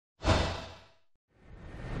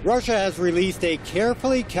Russia has released a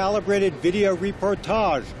carefully calibrated video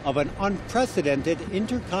reportage of an unprecedented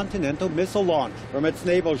intercontinental missile launch from its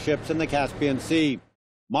naval ships in the Caspian Sea.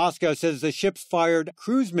 Moscow says the ships fired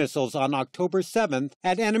cruise missiles on October 7th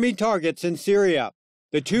at enemy targets in Syria.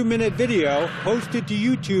 The 2-minute video, posted to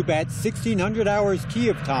YouTube at 1600 hours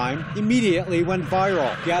Kiev time, immediately went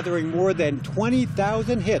viral, gathering more than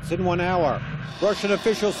 20,000 hits in 1 hour. Russian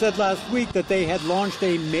officials said last week that they had launched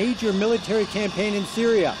a major military campaign in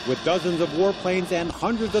Syria, with dozens of warplanes and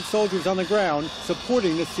hundreds of soldiers on the ground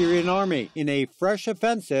supporting the Syrian army in a fresh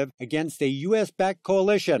offensive against a U.S.-backed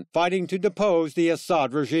coalition fighting to depose the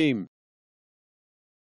Assad regime.